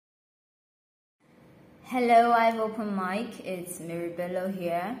Hello, I've Openmic. It's Bello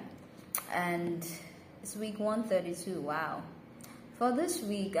here, and it's week 132. Wow. For this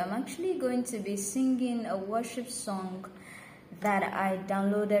week, I'm actually going to be singing a worship song that I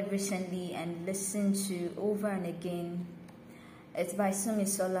downloaded recently and listened to over and again. It's by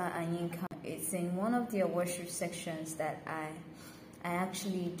Sunmisola and Yinka. It's in one of their worship sections that I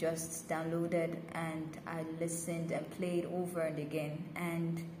actually just downloaded and I listened and played over and again,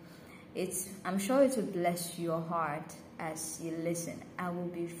 and I'm sure it will bless your heart as you listen. I will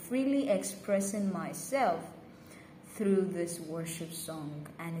be freely expressing myself through this worship song,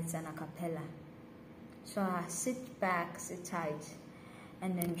 and it's an a cappella. So sit back, sit tight,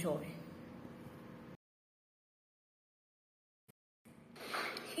 and enjoy.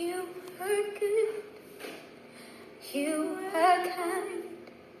 You are good, you are kind.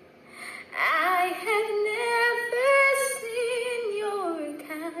 I have never seen your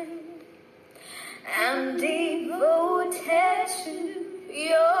kind. I'm devoted to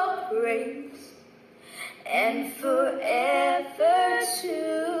your praise and forever to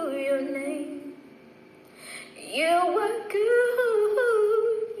your name. You are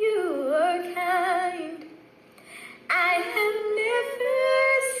good, you are kind. I have never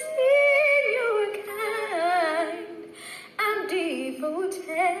seen your kind. I'm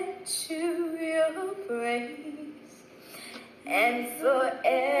devoted to your praise and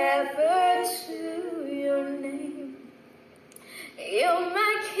forever to your name. You're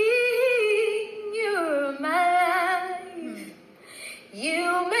my king, you're my life. You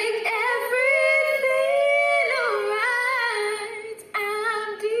make everything alright. I'm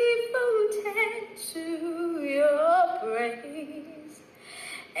devoted to your praise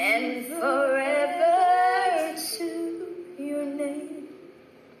and forever to your name.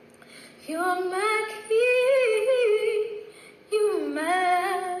 You're my king, you're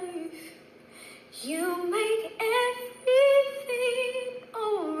my life. You make everything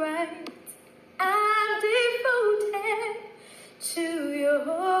alright. I'm devoted to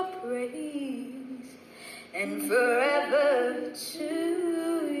your praise and forever to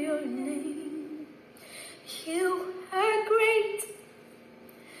your name. You are great,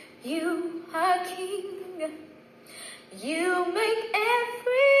 you are king. You make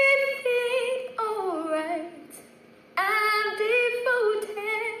everything alright. I'm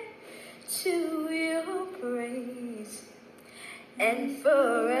devoted to your praise and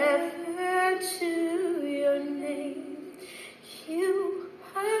forever to your name. You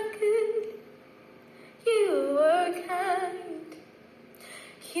are good, you are kind.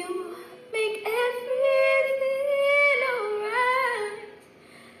 You make everything alright.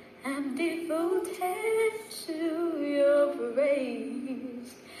 I'm devoted to your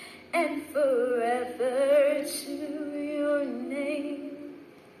praise and forever to your name.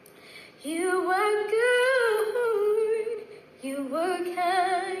 You are good, you are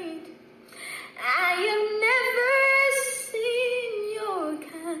kind. I have never seen your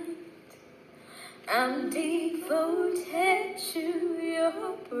kind. I'm devoted to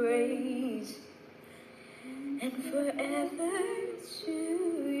your praise and forever to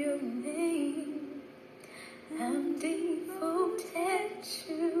your name. I'm devoted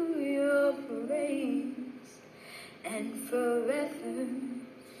to your praise and forever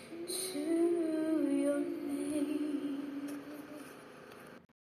to